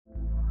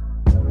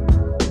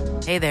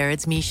Hey there,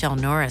 it's Michelle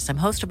Norris. I'm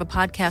host of a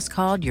podcast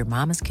called Your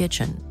Mama's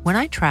Kitchen. When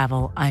I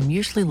travel, I'm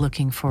usually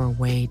looking for a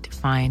way to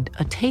find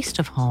a taste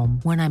of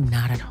home when I'm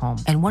not at home.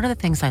 And one of the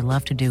things I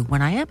love to do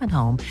when I am at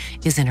home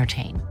is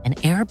entertain. And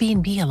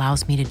Airbnb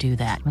allows me to do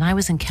that. When I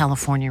was in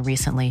California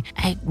recently,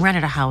 I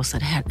rented a house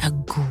that had a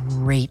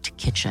great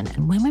kitchen.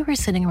 And when we were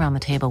sitting around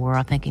the table, we were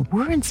all thinking,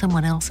 we're in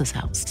someone else's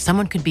house.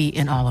 Someone could be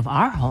in all of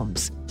our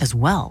homes as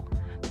well.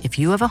 If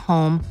you have a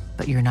home,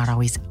 but you're not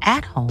always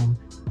at home,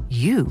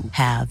 you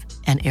have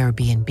an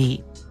Airbnb.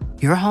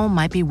 Your home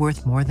might be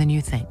worth more than you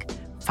think.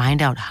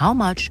 Find out how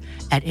much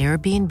at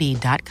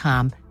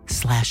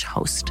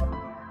airbnb.com/host.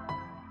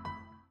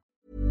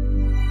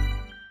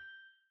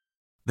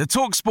 The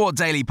TalkSport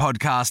Daily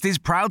podcast is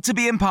proud to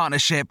be in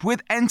partnership with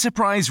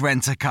Enterprise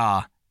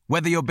Rent-A-Car.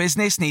 Whether your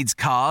business needs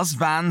cars,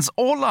 vans,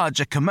 or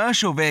larger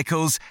commercial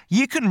vehicles,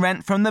 you can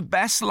rent from the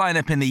best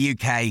lineup in the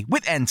UK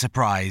with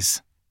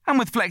Enterprise. And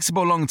with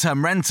flexible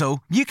long-term rental,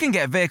 you can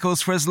get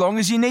vehicles for as long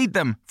as you need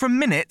them, from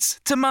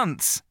minutes to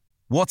months.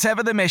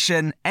 Whatever the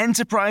mission,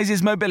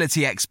 Enterprise's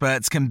mobility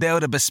experts can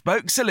build a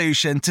bespoke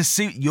solution to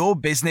suit your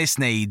business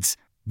needs.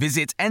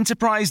 Visit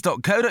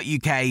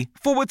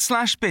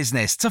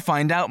enterprise.co.uk/business to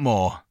find out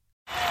more.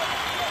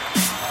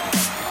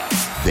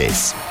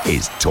 This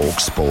is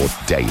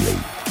TalkSport Daily.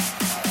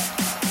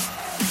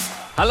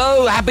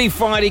 Hello, happy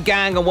Friday,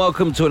 gang, and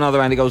welcome to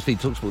another Andy Goldstein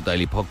TalkSport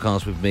Daily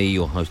podcast with me,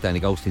 your host, Andy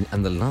Goldstein,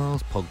 and the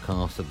last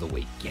podcast of the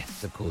week.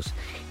 Yes, of course,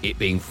 it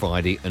being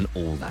Friday and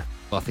all that.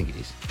 Well, I think it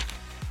is.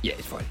 Yeah,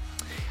 it's Friday.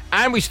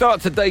 And we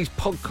start today's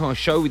podcast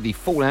show with the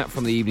fallout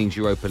from the evening's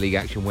Europa League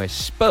action where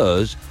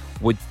Spurs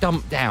were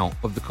dumped out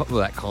of the... Well,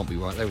 that can't be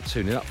right. They were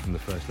 2-0 up from the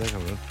first leg,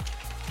 haven't they?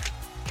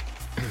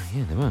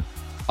 Yeah, they were.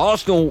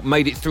 Arsenal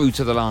made it through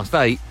to the last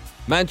 8.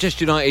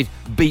 Manchester United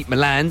beat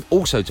Milan,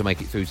 also to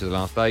make it through to the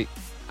last 8.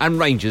 And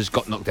Rangers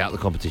got knocked out of the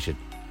competition.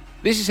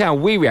 This is how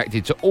we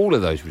reacted to all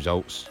of those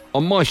results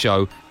on my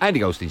show, Andy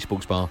Goldstein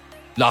Sports Bar,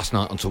 last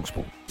night on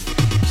TalkSport.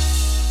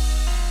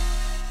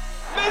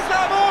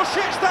 Mislav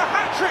Orsic, the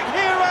hat-trick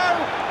hero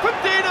for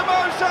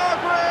Dinamo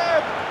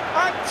Zagreb,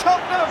 and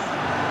Tottenham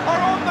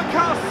are on the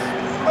cusp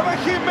of a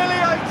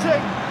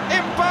humiliating,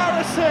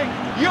 embarrassing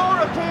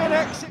European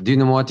exit.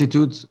 Dinamo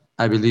attitude,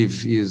 I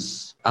believe,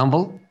 is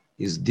humble,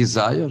 is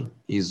desire,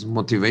 is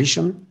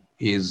motivation,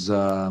 is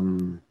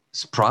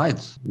pride.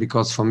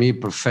 Because for me,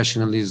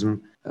 professionalism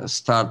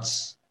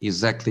starts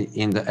exactly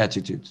in the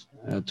attitude.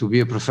 To be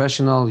a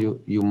professional,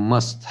 you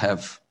must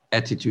have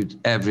attitude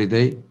every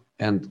day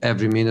and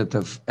every minute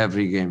of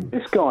every game.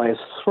 This guy has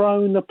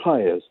thrown the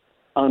players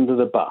under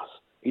the bus.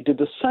 He did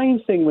the same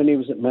thing when he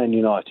was at Man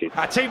United.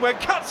 Teamwork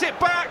cuts it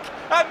back,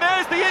 and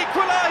there's the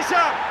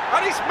equaliser,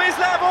 and it's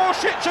Mislav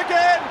Orsic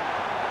again.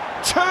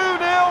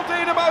 2-0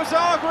 Dinamo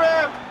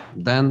Zagreb.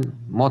 Then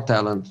more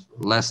talent,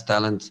 less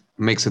talent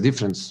makes a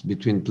difference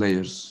between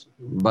players.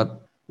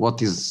 But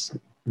what is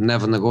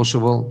never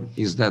negotiable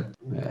is that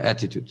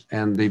attitude,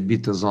 and they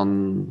beat us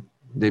on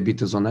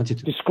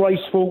attitude.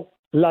 Disgraceful,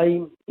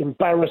 lame,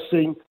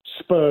 embarrassing,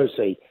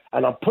 Spursy.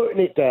 And I'm putting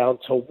it down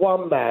to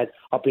one man.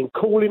 I've been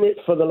calling it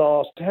for the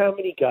last how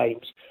many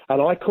games,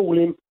 and I call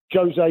him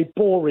Jose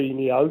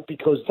Mourinho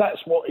because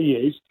that's what he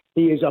is.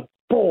 He is a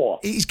bore.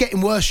 He's getting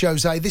worse,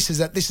 Jose. This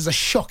is a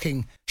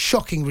shocking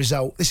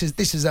result. This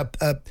is a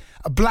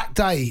black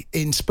day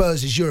in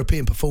Spurs'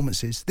 European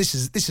performances. This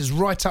is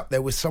right up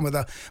there with some of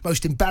the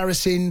most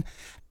embarrassing.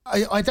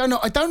 I don't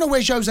know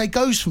where Jose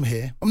goes from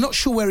here. I'm not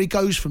sure where he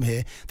goes from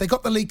here. They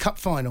got the League Cup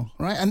final,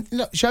 right? And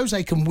look,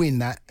 Jose can win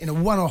that in a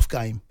one-off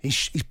game.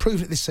 He's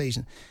proven it this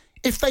season.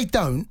 If they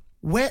don't,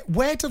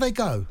 where do they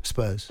go,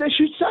 Spurs? They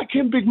should sack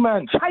him, big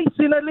man.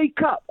 Chasing a League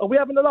Cup. Are we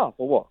having a laugh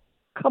or what?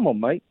 Come on,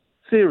 mate.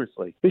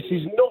 Seriously. This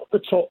is not the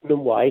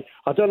Tottenham way.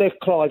 I don't know if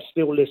Clive's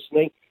still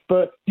listening,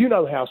 but you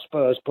know how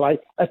Spurs play,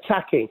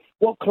 attacking.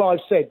 What Clive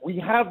said, we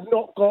have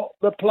not got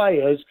the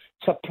players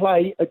to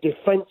play a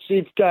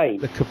defensive game.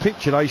 The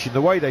capitulation, the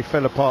way they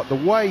fell apart, the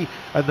way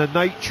and the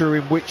nature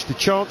in which the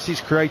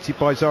chances created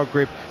by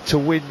Zagreb to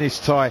win this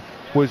tie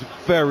was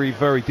very,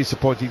 very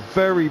disappointing.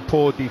 Very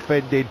poor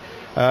defending.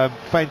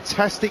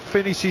 Fantastic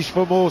finishes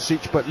from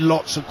Orsic, but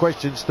lots of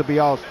questions to be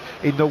asked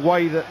in the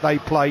way that they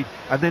played,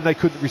 and then they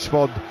couldn't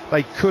respond.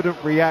 They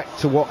couldn't react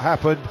to what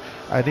happened,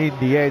 and in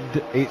the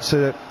end, it's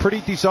a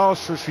pretty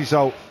disastrous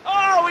result.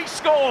 Oh, he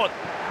scored!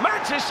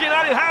 Manchester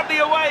United have the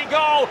away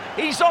goal.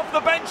 He's off the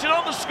bench and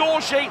on the score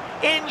sheet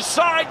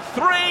inside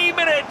 3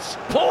 minutes.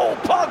 Paul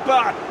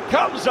Pogba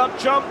comes up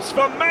trumps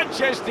for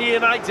Manchester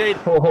United.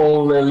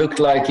 Paul looked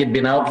like he'd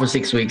been out for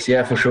 6 weeks,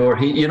 yeah, for sure.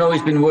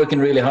 He's been working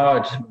really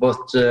hard, but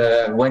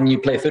when you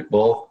play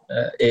football,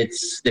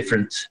 it's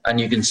different.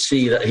 And you can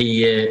see that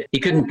he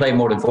couldn't play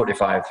more than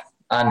 45,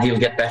 and he'll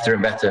get better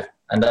and better.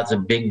 And that's a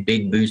big,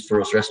 big boost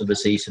for us rest of the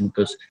season,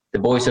 because the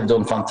boys have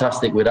done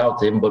fantastic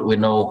without him, but we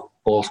know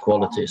Paul's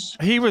qualities.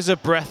 He was a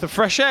breath of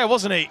fresh air,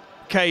 wasn't he?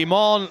 Came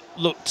on,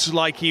 looked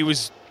like he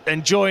was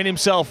enjoying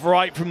himself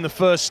right from the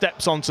first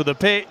steps onto the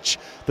pitch.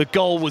 The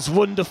goal was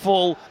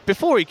wonderful.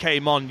 Before he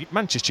came on,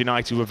 Manchester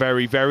United were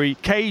very, very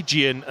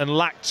cagey and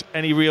lacked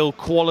any real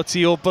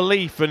quality or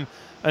belief. And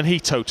and he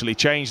totally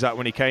changed that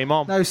when he came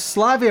on. Now,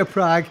 Slavia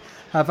Prague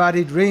have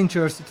added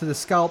Rangers to the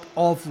scalp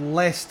of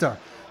Leicester.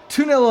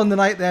 2-0 on the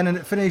night then, and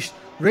it finished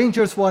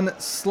Rangers 1,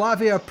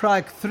 Slavia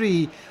Prague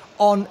 3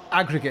 on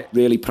aggregate.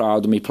 Really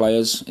proud of my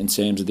players in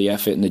terms of the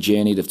effort and the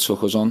journey they've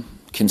took us on,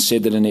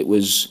 considering it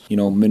was,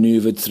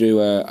 manoeuvred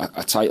through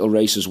a title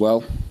race as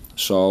well.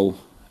 So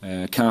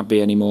can't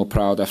be any more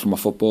prouder from a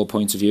football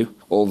point of view.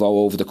 Although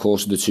over the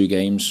course of the 2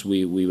 games,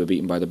 we were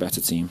beaten by the better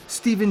team.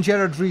 Steven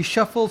Gerrard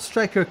reshuffled.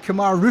 Striker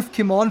Kamar Roof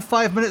came on.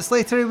 5 minutes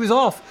later, he was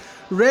off.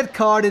 Red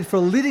carded for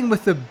leading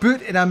with the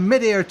boot in a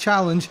mid-air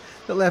challenge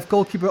that left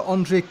goalkeeper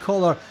Andre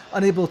Koller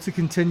unable to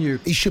continue.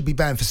 He should be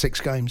banned for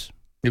 6 games.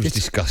 It was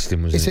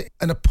disgusting, wasn't it? It's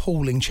an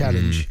appalling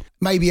challenge.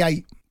 Maybe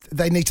 8.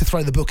 They need to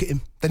throw the book at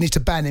him. They need to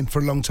ban him for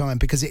a long time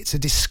because it's a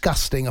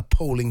disgusting,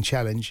 appalling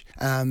challenge.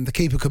 The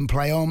keeper couldn't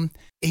play on.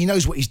 He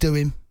knows what he's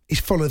doing.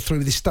 He's followed through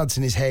with his studs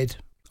in his head.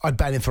 I'd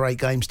ban him for 8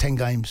 games, 10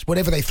 games.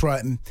 Whatever they throw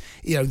at him,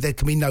 there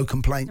can be no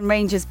complaint.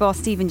 Rangers boss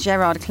Steven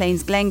Gerrard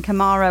claims Glenn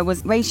Kamara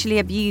was racially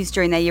abused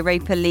during their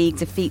Europa League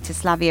defeat to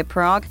Slavia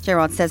Prague.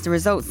 Gerrard says the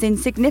result's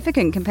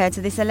insignificant compared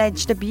to this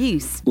alleged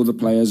abuse. Other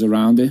players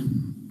around it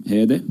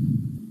heard it.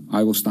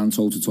 I will stand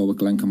toe-to-toe with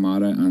Glenn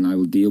Kamara and I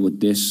will deal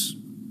with this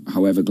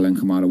however Glenn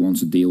Kamara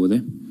wants to deal with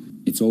it.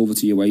 It's over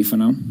to UEFA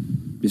now,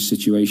 this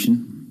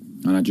situation.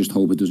 And I just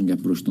hope it doesn't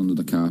get brushed under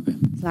the carpet.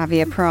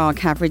 Slavia Prague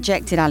have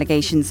rejected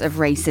allegations of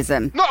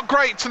racism. Not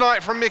great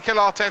tonight from Mikel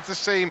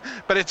Arteta's team,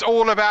 but it's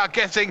all about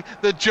getting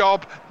the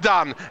job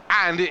done.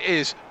 And it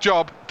is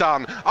job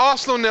done.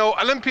 Arsenal 0,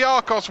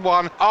 Olympiacos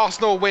 1.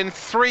 Arsenal win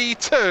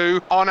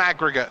 3-2 on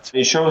aggregate.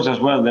 It shows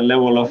as well the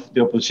level of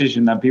the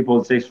opposition that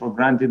people take for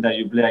granted that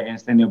you play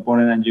against any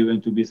opponent and you're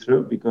going to be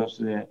through because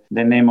the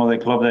name of the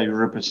club that you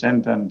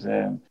represent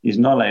and it's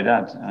not like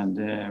that.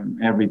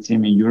 And every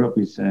team in Europe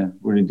is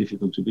really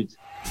difficult to beat.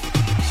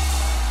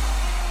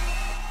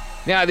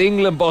 Now, the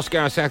England boss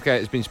Gareth Southgate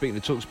has been speaking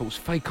to TalkSport's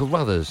Faye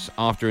Carruthers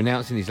after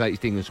announcing his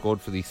latest England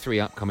squad for the 3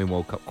 upcoming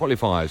World Cup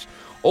qualifiers.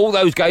 All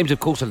those games, of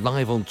course, are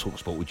live on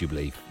TalkSport, would you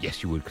believe?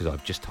 Yes, you would, because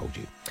I've just told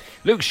you.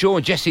 Luke Shaw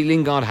and Jesse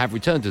Lingard have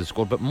returned to the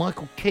squad, but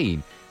Michael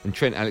Keane and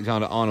Trent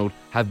Alexander-Arnold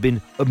have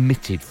been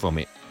omitted from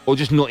it, or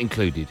just not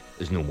included,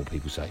 as normal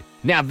people say.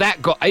 Now,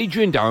 that got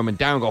Adrian Durham and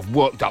Darren Goff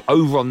worked up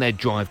over on their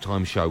drive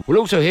time show. We'll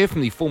also hear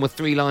from the former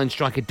 3-Lions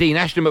striker Dean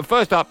Ashton, but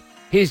first up,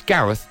 here's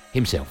Gareth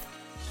himself.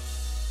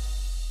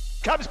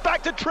 Comes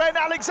back to Trent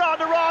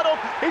Alexander-Arnold.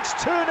 It's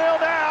 2-0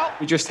 now.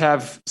 We just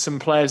have some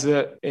players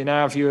that, in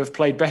our view, have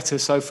played better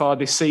so far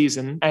this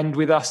season and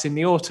with us in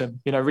the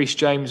autumn. Reece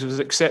James was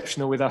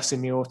exceptional with us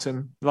in the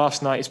autumn.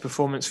 Last night's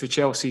performance for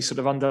Chelsea sort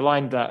of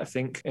underlined that, I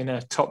think, in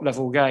a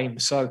top-level game.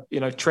 So,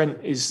 Trent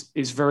is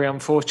very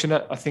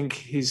unfortunate. I think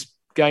his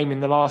game in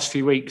the last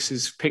few weeks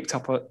has picked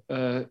up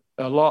a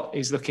lot.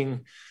 He's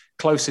looking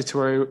closer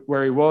to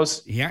where he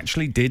was. He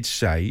actually did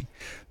say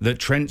that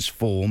Trent's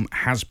form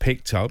has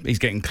picked up. He's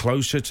getting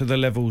closer to the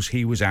levels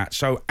he was at.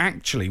 So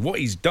actually what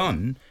he's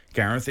done,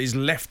 Gareth, is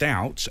left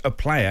out a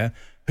player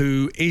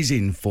who is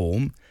in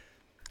form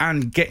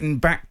and getting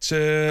back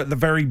to the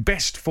very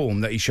best form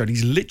that he showed.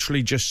 He's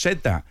literally just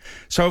said that.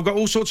 So I've got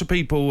all sorts of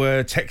people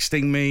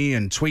texting me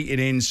and tweeting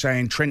in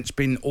saying Trent's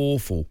been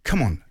awful.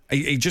 Come on.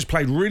 He just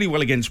played really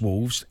well against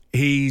Wolves.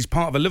 He's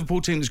part of a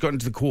Liverpool team that's got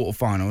into the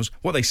quarterfinals.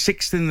 What, they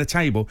 6th in the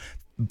table?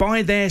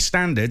 By their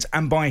standards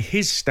and by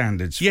his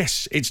standards,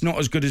 yes, it's not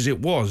as good as it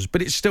was,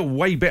 but it's still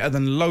way better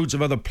than loads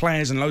of other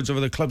players and loads of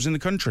other clubs in the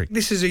country.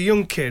 This is a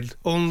young kid.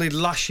 Only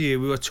last year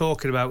we were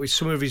talking about, with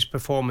some of his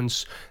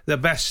performance, the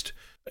best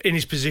in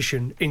his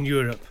position in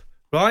Europe,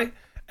 right?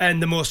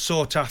 And the most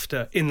sought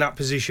after in that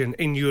position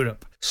in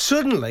Europe.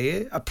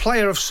 Suddenly, a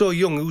player of so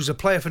young, who's a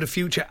player for the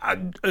future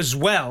as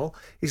well,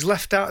 is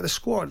left out of the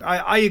squad.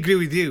 I agree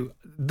with you.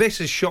 This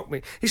has shocked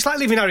me. It's like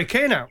leaving Harry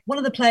Kane out. One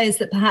of the players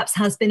that perhaps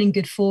has been in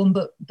good form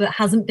but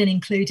hasn't been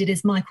included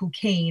is Michael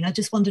Keane. I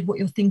just wondered what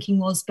your thinking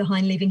was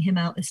behind leaving him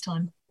out this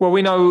time. Well,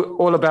 we know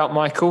all about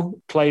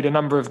Michael, played a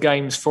number of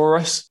games for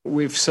us.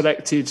 We've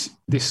selected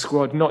this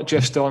squad not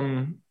just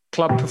on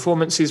club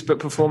performances, but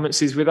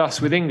performances with us,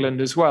 with England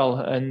as well.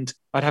 And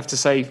I'd have to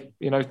say,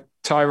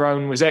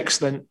 Tyrone was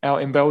excellent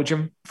out in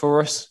Belgium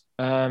for us.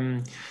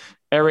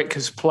 Eric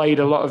has played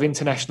a lot of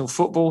international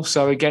football.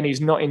 So again, he's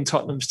not in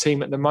Tottenham's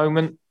team at the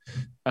moment.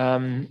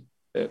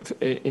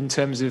 In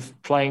terms of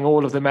playing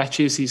all of the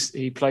matches,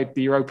 he played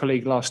the Europa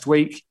League last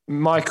week.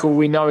 Michael,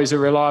 we know, is a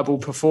reliable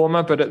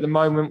performer, but at the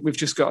moment, we've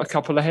just got a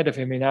couple ahead of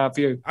him in our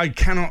view. I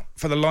cannot,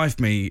 for the life of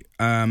me,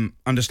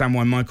 understand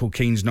why Michael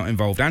Keane's not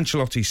involved.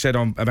 Ancelotti said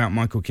about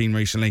Michael Keane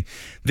recently,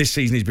 this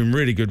season he's been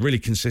really good, really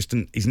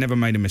consistent. He's never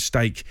made a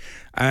mistake.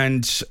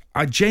 And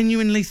I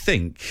genuinely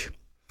think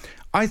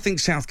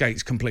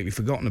Southgate's completely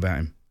forgotten about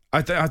him.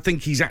 I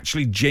think he's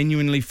actually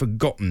genuinely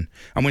forgotten.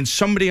 And when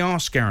somebody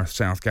asks Gareth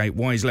Southgate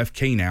why he's left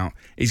Keane out,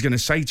 he's going to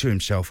say to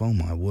himself, oh,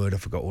 my word, I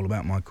forgot all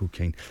about Michael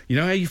Keane. You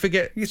know how you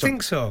forget? You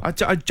think so?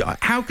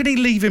 How can he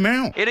leave him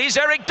out? It is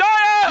Eric Dyer!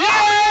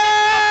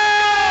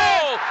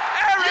 Yes!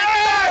 Eric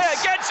Dyer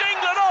gets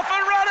England off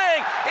and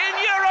running in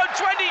Euro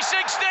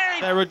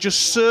 2016! There are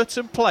just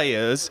certain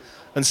players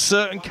and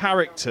certain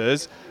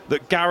characters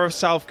that Gareth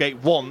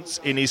Southgate wants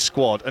in his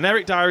squad. And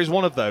Eric Dyer is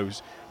one of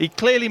those. He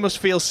clearly must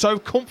feel so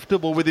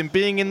comfortable with him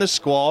being in the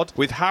squad,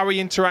 with how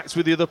he interacts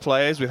with the other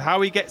players, with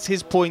how he gets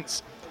his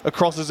points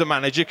across as a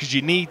manager, because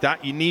you need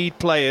that. You need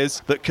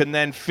players that can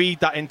then feed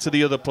that into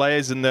the other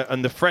players and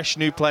the fresh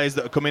new players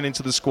that are coming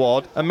into the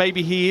squad. And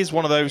maybe he is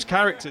one of those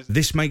characters.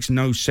 This makes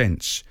no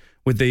sense.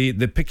 With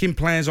the picking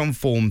players on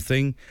form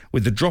thing,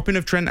 with the dropping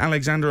of Trent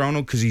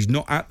Alexander-Arnold because he's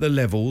not at the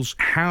levels,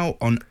 how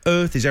on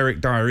earth is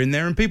Eric Dyer in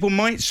there? And people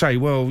might say,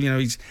 well,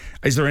 is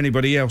there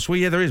anybody else? Well,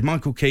 yeah, there is.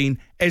 Michael Keane,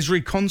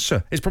 Ezri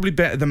Konsa. It's probably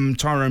better than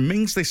Tyrone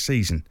Mings this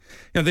season.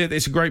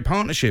 It's a great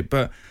partnership,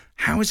 but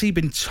how has he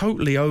been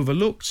totally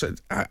overlooked?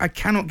 I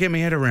cannot get my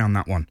head around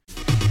that one.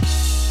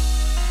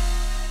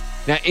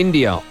 Now,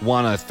 India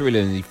won a thriller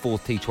in the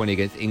fourth T20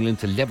 against England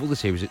to level the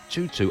series at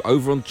 2-2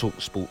 over on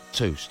TalkSport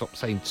 2. Stop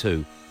saying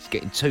 2. It's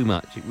getting too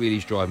much. It really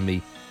is driving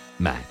me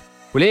mad.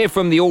 We'll hear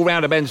from the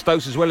all-rounder Ben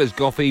Stokes as well as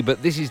Goffey,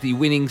 but this is the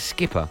winning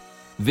skipper,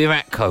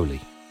 Virat Kohli.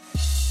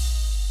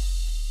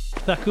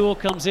 Thakur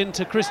comes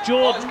into Chris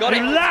Jordan,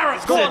 who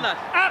larrups him.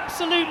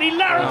 Absolutely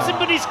larrups him,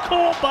 but he's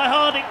caught by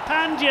Hardik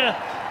Pandya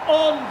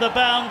on the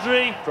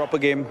boundary. Proper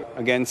game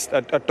against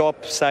a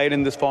top side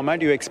in this format.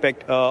 You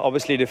expect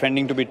obviously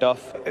defending to be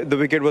tough. The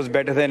wicket was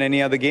better than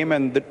any other game,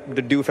 and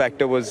the dew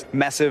factor was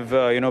massive,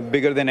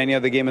 bigger than any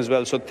other game as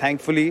well. So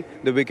thankfully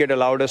the wicket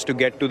allowed us to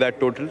get to that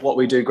total. What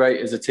we do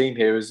great as a team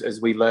here is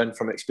we learn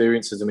from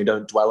experiences and we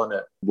don't dwell on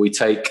it. We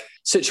take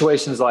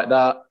situations like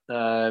that,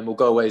 we'll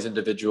go away as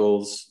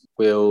individuals,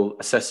 we'll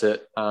assess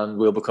it, and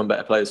we'll become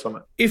better players from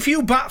it. If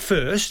you bat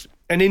first,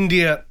 and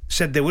India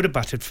said they would have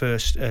batted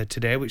first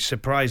today, which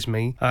surprised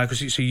me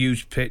because it's a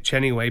huge pitch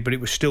anyway, but it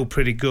was still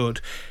pretty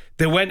good.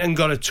 They went and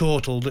got a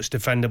total that's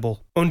defendable.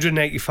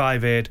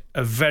 185 aid,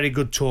 a very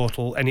good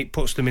total, and it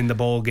puts them in the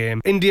ball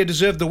game. India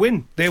deserved the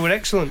win. They were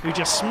excellent. Who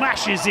just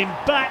smashes him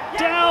back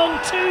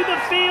down to the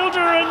fielder,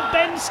 and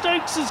Ben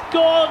Stokes has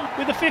gone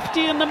with a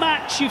 50 in the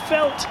match. You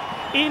felt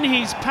in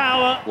his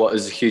power. What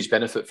is a huge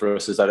benefit for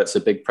us is that it's a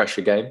big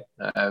pressure game.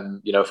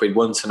 If we'd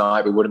won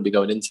tonight, we wouldn't be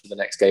going into the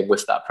next game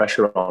with that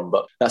pressure on.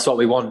 But that's what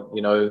we want.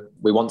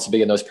 We want to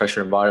be in those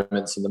pressure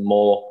environments, and the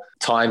more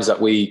times that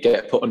we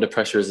get put under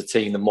pressure as a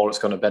team, the more it's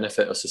going to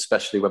benefit us,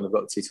 especially when we've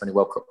got the T20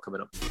 World Cup coming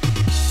up.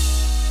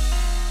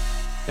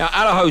 Now,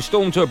 Allaho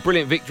stormed to a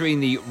brilliant victory in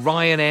the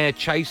Ryanair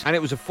Chase, and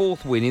it was a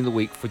fourth win in the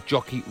week for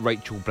jockey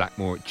Rachel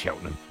Blackmore at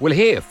Cheltenham. We'll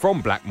hear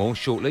from Blackmore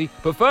shortly,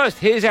 but first,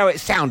 here's how it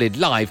sounded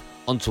live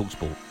on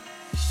TalkSport.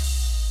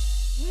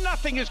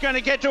 Nothing is going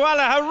to get to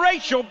Allaho.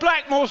 Rachel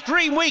Blackmore's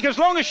dream week, as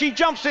long as she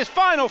jumps this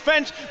final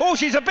fence. Oh,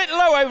 she's a bit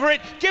low over it.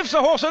 Gives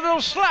the horse a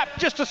little slap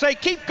just to say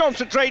keep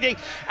concentrating.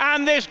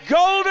 And this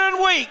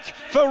golden week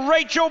for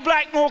Rachel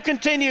Blackmore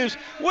continues.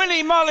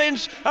 Willie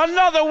Mullins,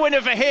 another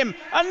winner for him.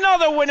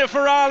 Another winner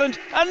for Ireland.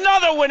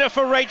 Another winner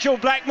for Rachel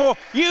Blackmore.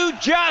 You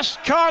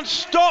just can't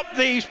stop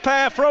these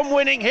pair from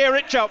winning here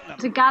at Cheltenham.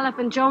 To gallop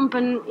and jump,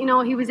 and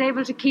he was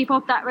able to keep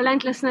up that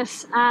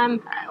relentlessness.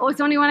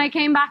 It's only when I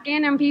came back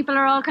in and people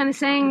are all kind of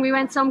saying we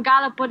went some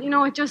gallop, but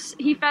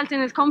he felt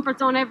in his comfort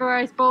zone everywhere,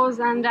 I suppose,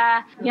 and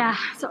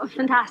sort of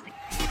fantastic.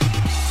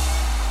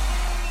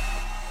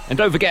 And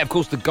don't forget, of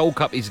course, the Gold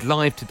Cup is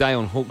live today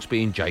on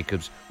Hawksbee and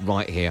Jacobs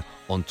right here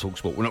on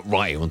TalkSport. Well, not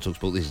right here on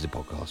TalkSport, this is a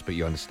podcast, but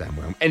you understand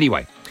where I'm...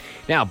 Anyway,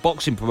 now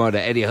boxing promoter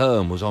Eddie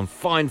Hearn was on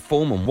fine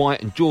form on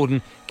Wyatt and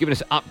Jordan, giving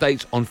us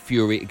updates on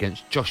Fury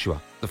against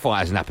Joshua. The fight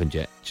hasn't happened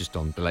yet, just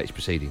on the latest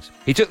proceedings.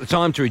 He took the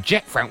time to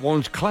reject Frank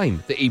Warren's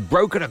claim that he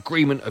broke an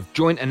agreement of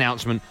joint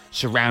announcement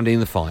surrounding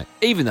the fight,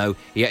 even though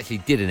he actually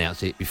did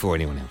announce it before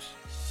anyone else.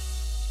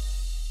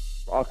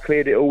 I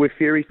cleared it all with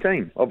Fury's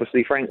team.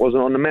 Obviously, Frank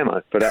wasn't on the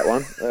memo for that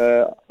one.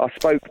 I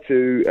spoke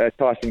to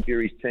Tyson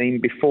Fury's team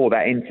before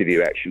that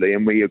interview, actually,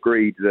 and we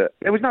agreed that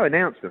there was no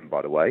announcement,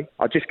 by the way.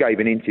 I just gave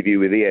an interview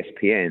with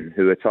ESPN,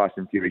 who are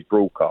Tyson Fury's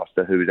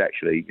broadcaster, who was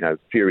actually,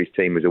 Fury's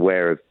team was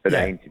aware of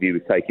that interview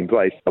was taking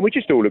place. And we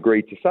just all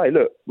agreed to say,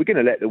 look, we're going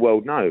to let the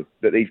world know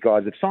that these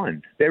guys have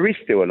signed. There is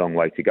still a long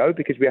way to go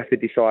because we have to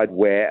decide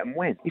where and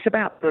when. It's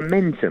about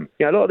momentum.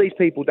 A lot of these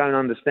people don't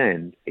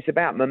understand. It's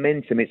about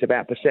momentum. It's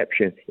about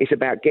perception. It's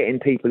about getting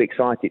people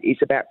excited.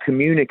 It's about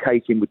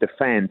communicating with the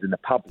fans and the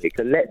public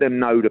to let them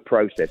know the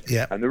process.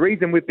 Yeah. And the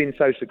reason we've been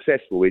so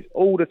successful is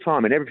all the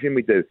time and everything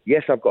we do,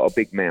 yes, I've got a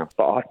big mouth,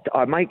 but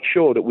I make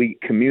sure that we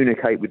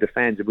communicate with the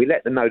fans and we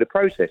let them know the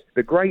process.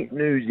 The great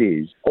news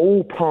is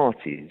all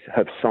parties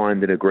have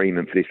signed an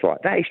agreement for this fight.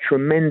 That is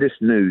tremendous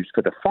news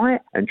for the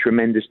fight and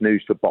tremendous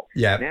news for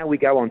boxing. Yeah. Now we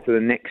go on to the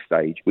next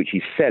stage, which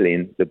is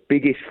selling the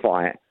biggest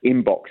fight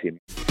in boxing.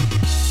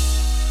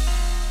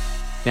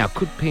 Now,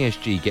 could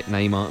PSG get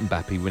Neymar,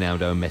 Mbappe,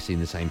 Ronaldo and Messi in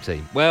the same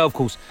team? Well, of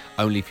course,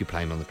 only if you're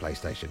playing on the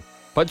PlayStation.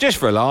 But just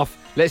for a laugh,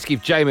 let's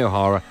give Jamie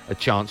O'Hara a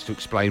chance to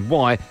explain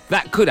why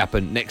that could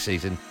happen next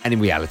season and in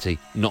reality,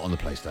 not on the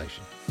PlayStation.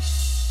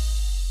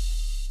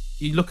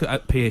 You look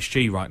at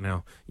PSG right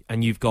now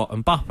and you've got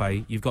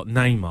Mbappe, you've got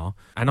Neymar,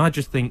 and I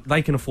just think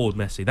they can afford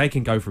Messi. They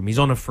can go for him. He's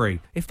on a free.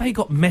 If they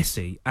got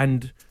Messi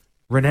and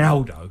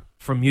Ronaldo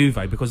from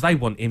Juve because they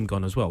want him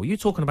gone as well. You're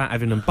talking about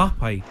having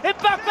Mbappe.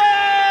 Mbappe!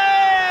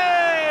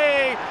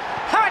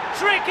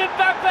 Hat-trick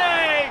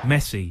Mbappe!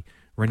 Messi,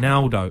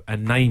 Ronaldo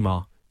and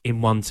Neymar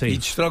in one team.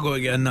 He'd struggle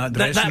to get in that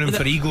dressing room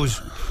for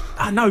egos.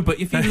 I know, but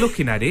if you're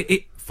looking at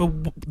it for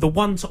the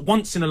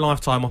once in a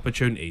lifetime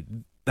opportunity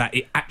that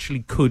it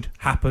actually could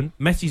happen,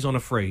 Messi's on a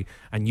free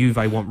and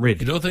Juve want rid.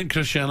 You don't think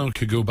Cristiano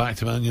could go back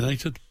to Man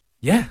United?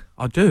 Yeah,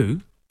 I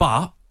do,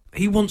 but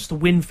he wants to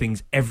win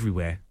things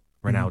everywhere.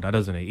 Ronaldo,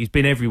 doesn't he? He's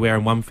been everywhere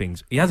and won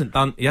things. He hasn't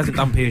done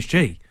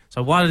PSG.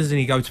 So why doesn't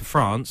he go to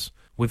France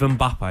with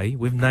Mbappe,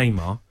 with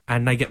Neymar,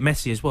 and they get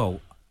Messi as well?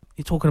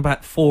 You're talking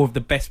about 4 of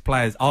the best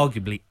players,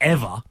 arguably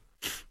ever,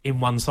 in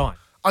one side.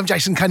 I'm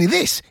Jason Cunny.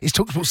 This is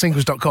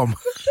TalkSportSingles.com.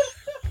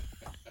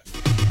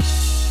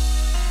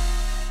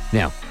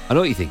 Now, I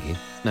know what you're thinking.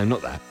 No,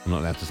 not that. I'm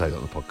not allowed to say that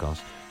on the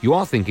podcast. You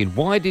are thinking,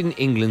 why didn't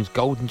England's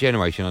golden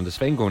generation under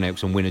Sven-Göran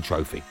Eriksson win a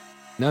trophy?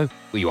 No?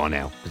 Well, you are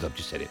now, because I've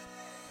just said it.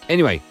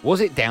 Anyway,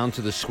 was it down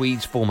to the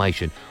Swedes'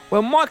 formation?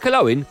 Well, Michael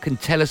Owen can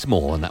tell us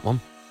more on that one.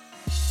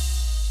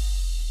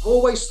 I've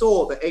always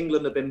thought that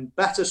England have been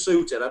better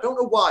suited. I don't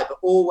know why, but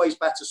always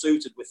better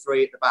suited with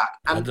 3 at the back.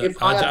 And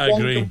if I had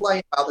one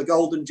complaint about the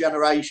golden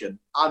generation,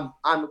 I'm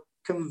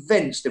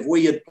convinced if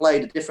we had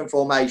played a different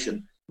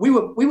formation, we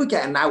were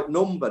getting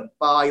outnumbered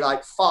by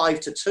like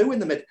 5-2 in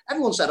the mid.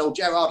 Everyone said, "Oh,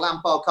 Gerrard,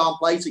 Lampard can't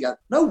play together."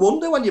 No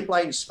wonder when you're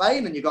playing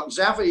Spain and you've got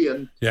Xavi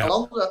and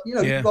Alonso,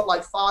 you've got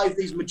like 5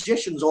 these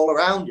magicians all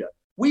around you.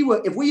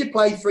 If we had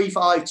played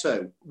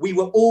 3-5-2, we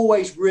were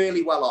always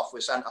really well off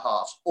with centre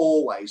halves.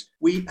 Always.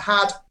 We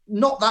had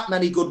not that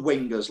many good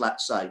wingers,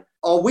 let's say.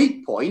 Our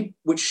weak point,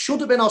 which should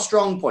have been our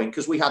strong point,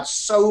 because we had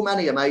so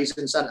many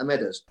amazing centre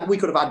midders. We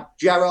could have had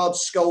Gerrard,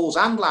 Scholes,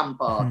 and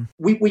Lampard.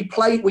 We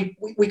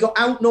got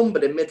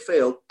outnumbered in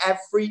midfield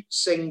every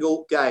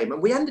single game,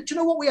 and do you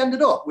know what we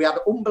ended up? We had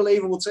an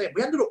unbelievable team.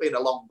 We ended up being a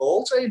long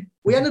ball team.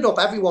 We ended up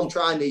everyone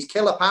trying these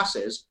killer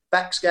passes.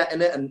 Beck's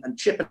getting it and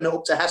chipping it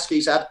up to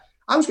Heskey's head.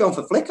 I was going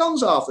for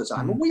flick-ons half the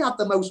time, and we had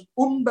the most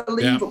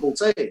unbelievable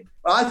team.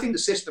 But I think the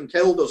system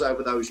killed us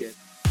over those years.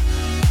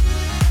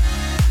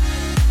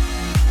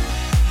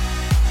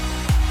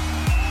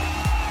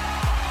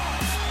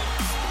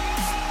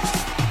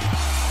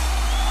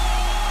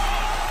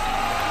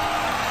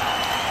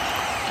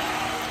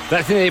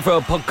 That's it for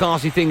a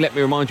podcasty thing. Let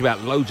me remind you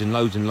about loads and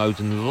loads and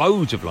loads and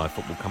loads of live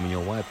football coming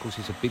your way. Of course,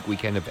 it's a big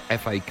weekend of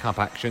FA Cup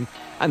action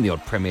and the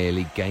odd Premier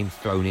League game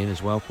thrown in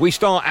as well. We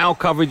start our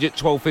coverage at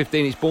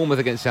 12:15. It's Bournemouth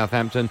against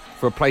Southampton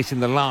for a place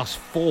in the last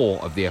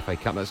 4 of the FA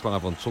Cup. That's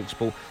live on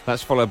TalkSport.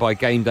 That's followed by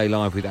Game Day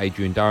Live with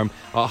Adrian Durham.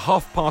 At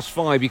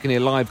 5:30, you can hear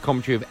live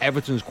commentary of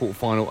Everton's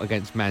quarter-final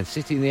against Man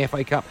City in the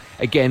FA Cup.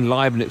 Again,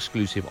 live and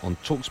exclusive on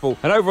TalkSport.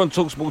 And over on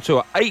TalkSport 2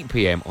 at 8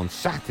 p.m. on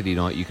Saturday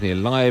night, you can hear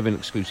live and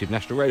exclusive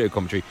national radio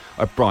commentary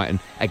of Brighton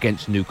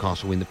against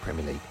Newcastle in the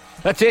Premier League.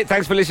 That's it.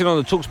 Thanks for listening on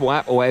the TalkSport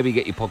app or wherever you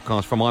get your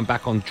podcast from. I'm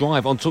back on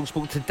Drive on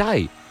TalkSport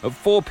today at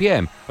 4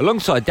 p.m.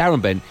 alongside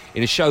Darren Bent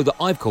in a show that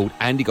I've called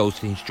Andy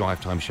Goldstein's Drive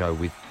Time Show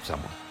with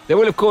someone. There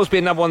will, of course, be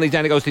another one of these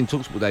Andy Goldstein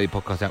TalkSport Daily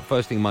podcasts out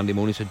first thing Monday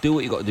morning, so do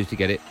what you've got to do to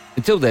get it.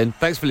 Until then,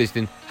 thanks for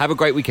listening. Have a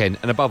great weekend,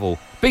 and above all,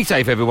 be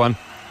safe, everyone.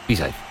 Be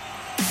safe.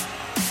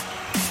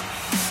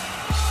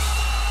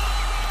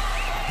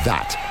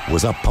 That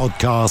was a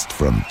podcast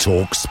from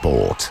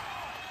TalkSport.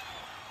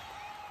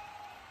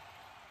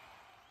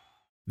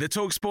 The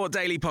TalkSport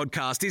Daily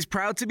Podcast is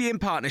proud to be in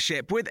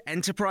partnership with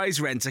Enterprise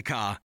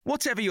Rent-A-Car.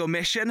 Whatever your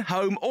mission,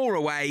 home or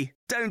away,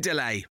 don't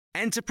delay.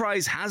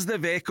 Enterprise has the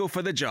vehicle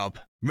for the job.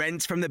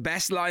 Rent from the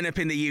best lineup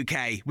in the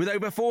UK. With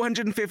over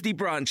 450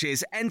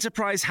 branches,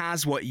 Enterprise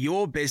has what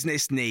your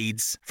business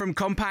needs. From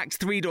compact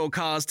 3-door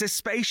cars to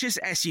spacious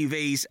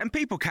SUVs and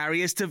people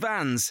carriers to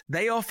vans,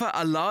 they offer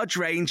a large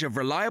range of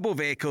reliable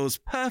vehicles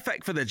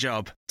perfect for the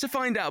job. To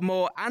find out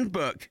more and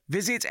book,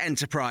 visit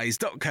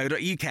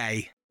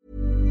enterprise.co.uk.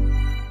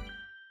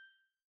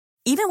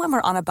 Even when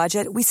we're on a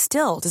budget, we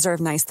still deserve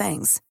nice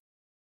things.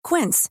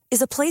 Quince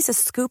is a place to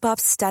scoop up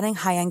stunning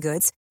high-end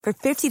goods for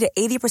 50 to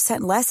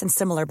 80% less than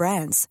similar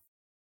brands.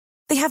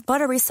 They have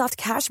buttery soft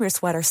cashmere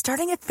sweaters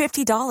starting at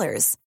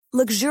 $50,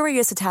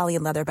 luxurious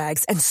Italian leather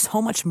bags, and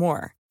so much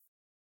more.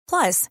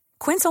 Plus,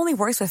 Quince only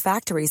works with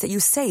factories that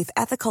use safe,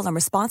 ethical, and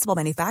responsible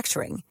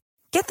manufacturing.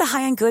 Get the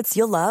high-end goods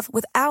you'll love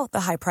without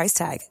the high price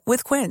tag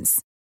with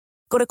Quince.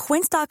 Go to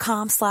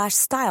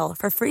quince.com/style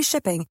for free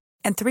shipping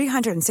and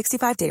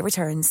 365-day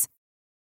returns.